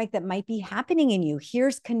dynamic that might be happening in you.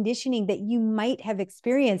 Here's conditioning that you might have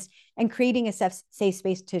experienced and creating a safe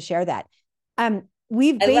space to share that. I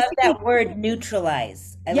love that word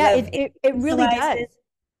neutralize. It really does.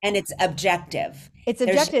 And it's objective. It's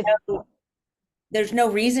objective. There's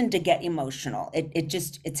no reason to get emotional.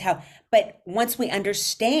 It's how, but once we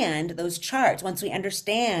understand those charts, once we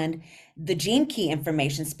understand the gene key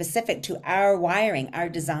information specific to our wiring, our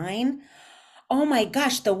design, oh my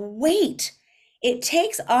gosh, the weight it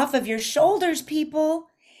takes off of your shoulders, people.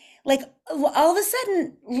 Like all of a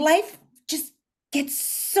sudden, life just gets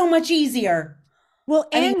so much easier. Well,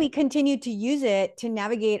 and we continue to use it to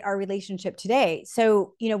navigate our relationship today.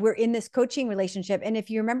 So, we're in this coaching relationship. And if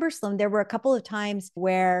you remember, Sloan, there were a couple of times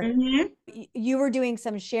where you were doing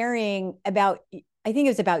some sharing about, I think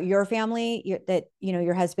it was about your family,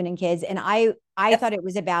 your husband and kids. And I thought it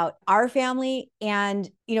was about our family. And,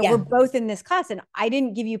 we're both in this class and I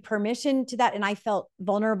didn't give you permission to that. And I felt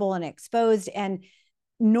vulnerable and exposed. And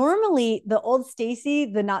normally the old Stacey,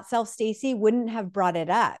 the not self Stacey, wouldn't have brought it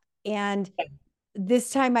up. And this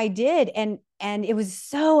time I did. And it was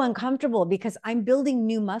so uncomfortable because I'm building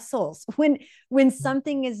new muscles when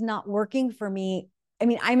something is not working for me. I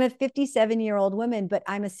mean, I'm a 57-year-old woman, but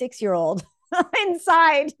I'm a 6-year-old.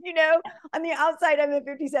 inside, on the outside, I'm a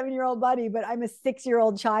 57-year-old body, but I'm a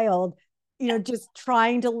 6-year-old child, just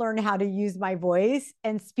trying to learn how to use my voice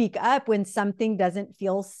and speak up when something doesn't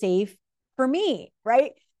feel safe for me.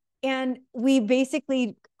 Right. And we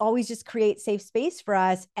basically always just create safe space for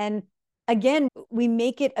us. And again, we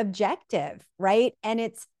make it objective. Right.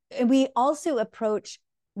 And we also approach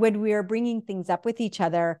when we are bringing things up with each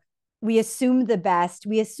other, we assume the best,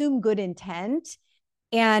 we assume good intent,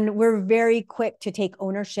 and we're very quick to take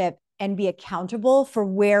ownership and be accountable for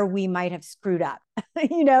where we might have screwed up,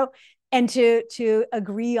 you know, and to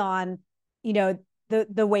agree on,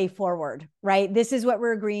 the way forward, right? This is what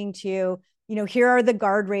we're agreeing to. Here are the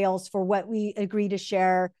guardrails for what we agree to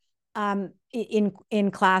share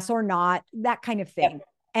in class or not, that kind of thing. Yep.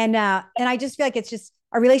 And I just feel like it's just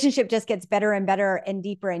our relationship just gets better and better and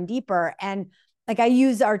deeper and deeper. And like I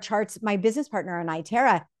use our charts, my business partner and I,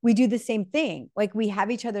 Tara, we do the same thing. Like we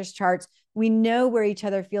have each other's charts. We know where each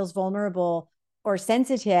other feels vulnerable or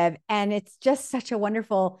sensitive. And it's just such a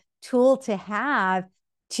wonderful tool to have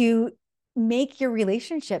to make your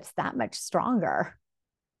relationships that much stronger.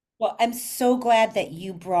 Well, I'm so glad that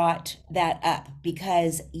you brought that up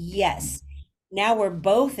because, yes, now we're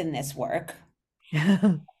both in this work.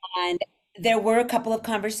 And there were a couple of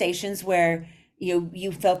conversations where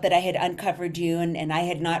you felt that I had uncovered you and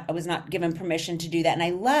I was not given permission to do that. And I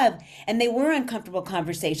love, and they were uncomfortable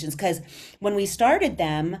conversations because when we started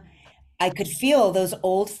them, I could feel those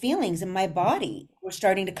old feelings in my body were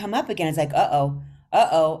starting to come up again. It's like, uh-oh,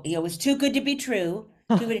 uh-oh, it was too good to be true.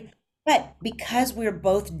 Too good. But because we're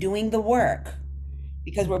both doing the work,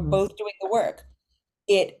 because we're Mhm. both doing the work,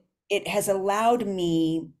 it has allowed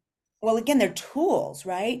me, well, again, they're tools,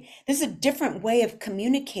 right? This is a different way of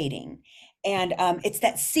communicating. And it's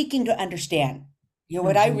that seeking to understand.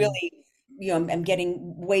 What I Mhm. really, am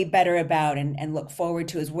getting way better about and look forward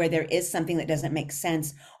to is where there is something that doesn't make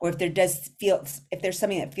sense, or if there's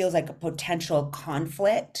something that feels like a potential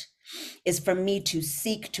conflict, is for me to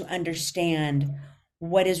seek to understand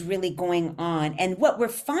what is really going on. And what we're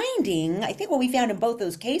finding, I think what we found in both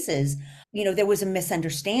those cases, there was a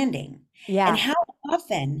misunderstanding. And Yeah. how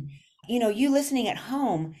often, you listening at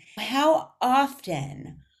home, how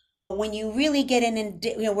often when you really get in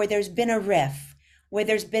and, where there's been a riff, where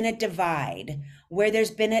there's been a divide, where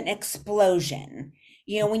there's been an explosion,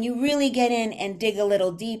 when you really get in and dig a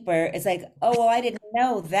little deeper, it's like, oh, well, I didn't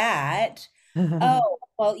know that. Oh,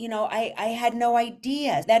 well, I had no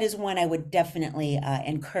idea. That is one I would definitely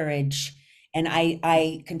encourage. And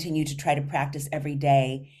I continue to try to practice every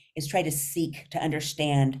day is try to seek to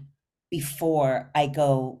understand before I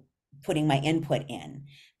go putting my input in.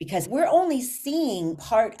 Because we're only seeing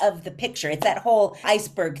part of the picture. It's that whole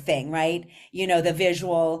iceberg thing, right? The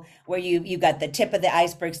visual where you got the tip of the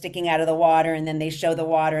iceberg sticking out of the water, and then they show the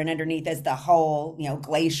water, and underneath is the whole,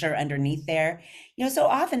 glacier underneath there. So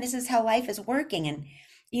often this is how life is working. And,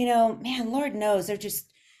 man, Lord knows there's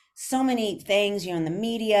just so many things, in the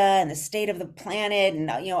media and the state of the planet and,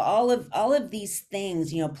 all of these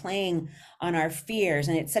things, playing on our fears.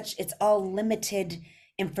 And it's all limited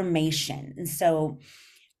information. And so,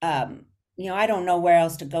 I don't know where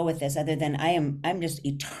else to go with this other than I'm just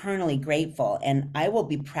eternally grateful. And I will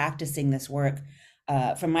be practicing this work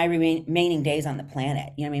for my remaining days on the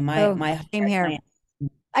planet. I mean, my, Oh, my same heart, here. my,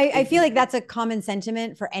 I it, feel like that's a common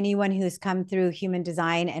sentiment for anyone who's come through human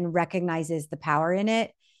design and recognizes the power in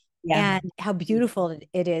it yeah. and how beautiful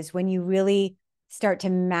it is when you really start to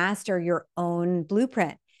master your own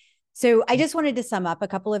blueprint. So I just wanted to sum up a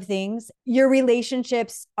couple of things. Your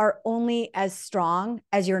relationships are only as strong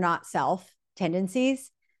as your not self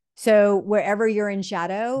tendencies. So wherever you're in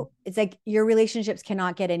shadow, it's like your relationships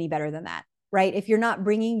cannot get any better than that, right? If you're not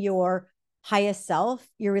bringing your highest self,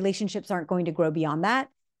 your relationships aren't going to grow beyond that.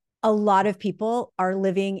 A lot of people are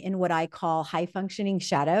living in what I call high functioning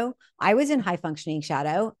shadow. I was in high functioning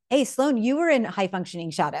shadow. Hey, Sloan, you were in high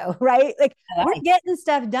functioning shadow, right? Like we're getting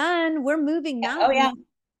stuff done. We're moving Oh yeah. mountains.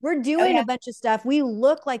 We're Oh doing a yeah. bunch of stuff. We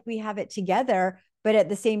look like we have it together, but at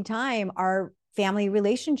the same time, our family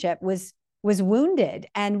relationship was wounded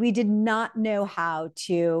and we did not know how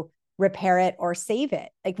to repair it or save it.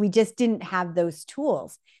 Like we just didn't have those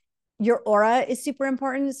tools. Your aura is super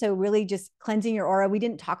important. So really just cleansing your aura. We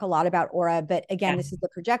didn't talk a lot about aura, but again, Yeah. this is the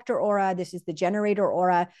projector aura. This is the generator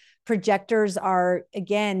aura. Projectors are,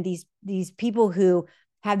 again, these people who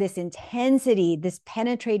have this intensity, this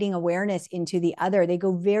penetrating awareness into the other. They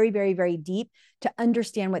go very, very, very deep to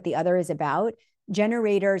understand what the other is about.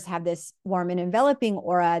 Generators have this warm and enveloping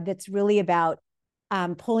aura that's really about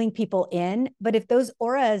pulling people in. But if those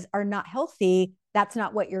auras are not healthy, that's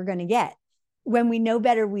not what you're going to get. when we know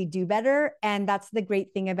better, we do better. And that's the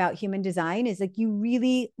great thing about human design, is like you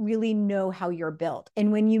really, really know how you're built.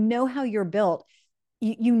 And when you know how you're built,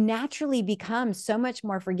 you naturally become so much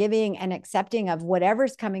more forgiving and accepting of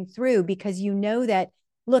whatever's coming through, because you know that,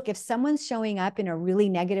 look, if someone's showing up in a really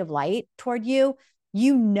negative light toward you,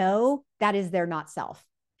 you know that is their not self.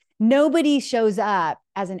 Nobody shows up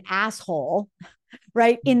as an asshole,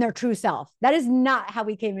 right, in their true self. That is not how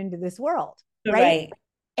we came into this world, You're right? right.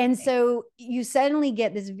 And so you suddenly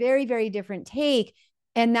get this very, very different take.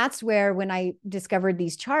 And that's where, when I discovered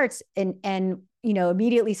these charts and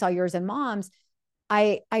immediately saw yours and mom's,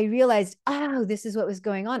 I realized, oh, this is what was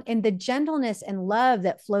going on. And the gentleness and love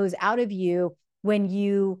that flows out of you when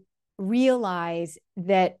you realize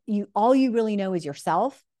that all you really know is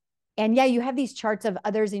yourself. And yeah, you have these charts of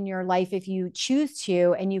others in your life if you choose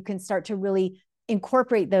to, and you can start to really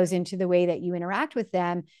incorporate those into the way that you interact with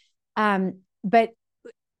them. But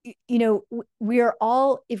we are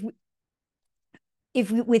all, if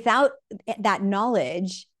we, without that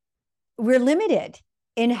knowledge, we're limited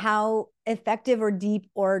in how effective or deep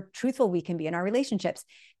or truthful we can be in our relationships.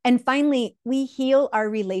 And finally, we heal our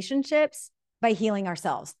relationships by healing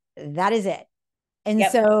ourselves. That is it. And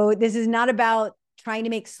Yep. so this is not about trying to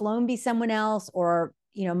make Sloan be someone else, or,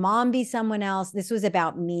 mom be someone else. This was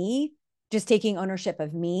about me, just taking ownership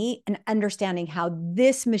of me and understanding how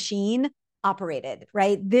this machine operated,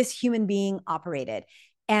 right? This human being operated.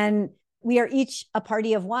 And we are each a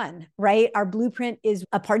party of one, right? Our blueprint is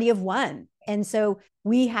a party of one. And so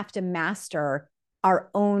we have to master our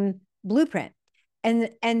own blueprint.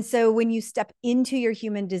 And so when you step into your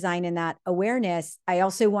human design and that awareness, I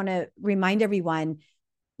also want to remind everyone,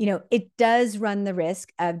 it does run the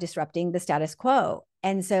risk of disrupting the status quo.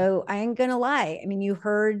 And so I ain't going to lie. I mean, you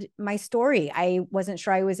heard my story. I wasn't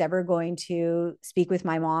sure I was ever going to speak with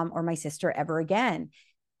my mom or my sister ever again.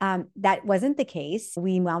 That wasn't the case.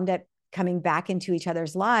 We wound up coming back into each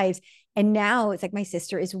other's lives. And now it's like my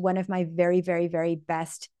sister is one of my very, very, very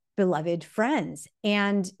best beloved friends.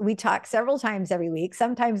 And we talk several times every week,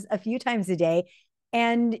 sometimes a few times a day.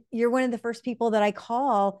 And you're one of the first people that I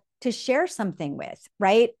call to share something with,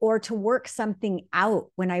 right? Or to work something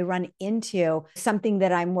out when I run into something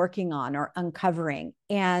that I'm working on or uncovering.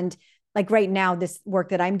 And like right now, this work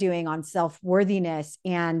that I'm doing on self-worthiness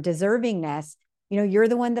and deservingness, you're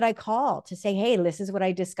the one that I call to say, hey, this is what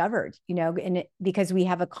I discovered, and because we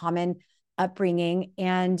have a common upbringing,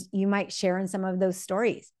 and you might share in some of those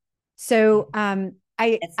stories. So I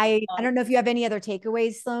don't know if you have any other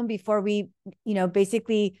takeaways, Sloan, before we,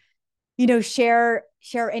 basically, share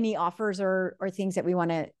any offers or things that we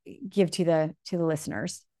want to give to the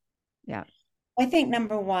listeners. Yeah. I think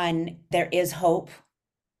number one, there is hope.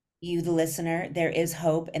 You, the listener, there is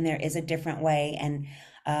hope, and there is a different way. And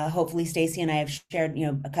hopefully, Stacy and I have shared,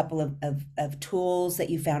 a couple of tools that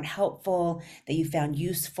you found helpful, that you found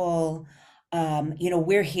useful.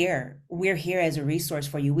 We're here. We're here as a resource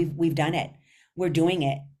for you. We've done it. We're doing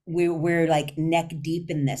it. We're like neck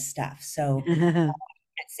deep in this stuff. So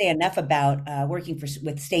can't say enough about working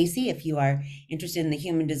with Stacy. If you are interested in the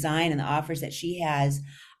human design and the offers that she has,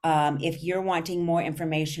 if you're wanting more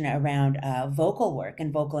information around vocal work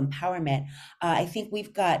and vocal empowerment, I think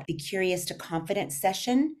we've got the Curious to Confident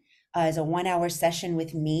session. As a 1 hour session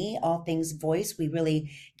with me, all things voice. We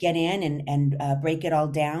really get in and break it all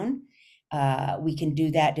down. We can do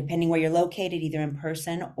that depending where you're located, either in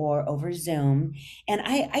person or over Zoom. And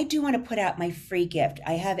I do want to put out my free gift.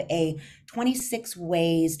 I have a 26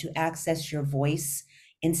 ways to access your voice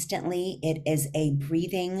instantly. It is a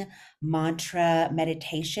breathing mantra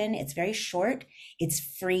meditation. It's very short. It's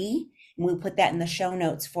free. And we'll put that in the show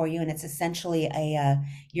notes for you. And it's essentially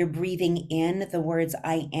you're breathing in the words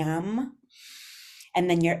I am, and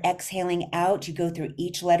then you're exhaling out. You go through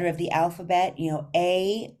each letter of the alphabet,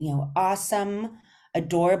 A, awesome,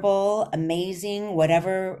 adorable, amazing,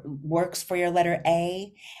 whatever works for your letter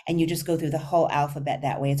A. And you just go through the whole alphabet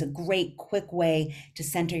that way. It's a great, quick way to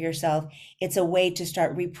center yourself. It's a way to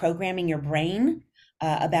start reprogramming your brain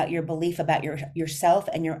about your belief about yourself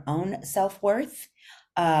and your own self-worth.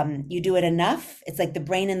 You do it enough, it's like the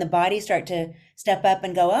brain and the body start to step up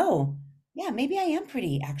and go, oh, yeah, maybe I am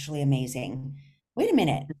pretty actually amazing. Wait a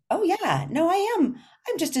minute. Oh yeah, no, I am.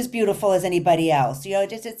 I'm just as beautiful as anybody else.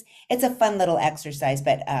 Just it's a fun little exercise,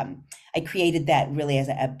 but I created that really as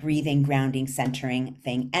a breathing, grounding, centering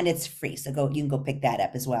thing, and it's free. So you can go pick that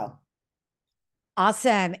up as well.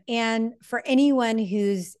 Awesome. And for anyone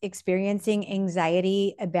who's experiencing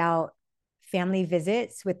anxiety about family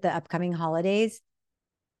visits with the upcoming holidays,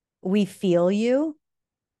 we feel you,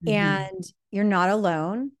 Mhm. and you're not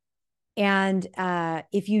alone. And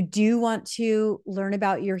if you do want to learn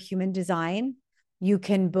about your human design, you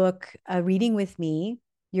can book a reading with me,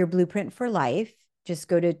 your blueprint for life. Just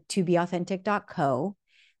go to tobeauthentic.co.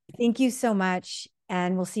 Thank you so much.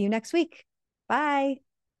 And we'll see you next week. Bye.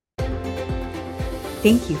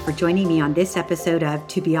 Thank you for joining me on this episode of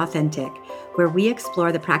To Be Authentic, where we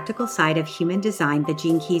explore the practical side of human design, the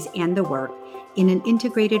gene keys, and the work in an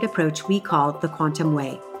integrated approach we call the Quantum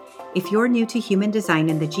Way. If you're new to human design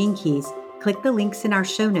and the gene keys, click the links in our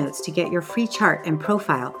show notes to get your free chart and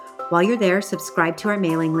profile. While you're there, subscribe to our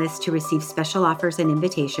mailing list to receive special offers and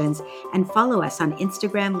invitations, and follow us on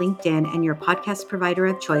Instagram, LinkedIn, and your podcast provider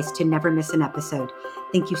of choice to never miss an episode.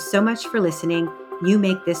 Thank you so much for listening. You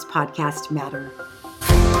make this podcast matter.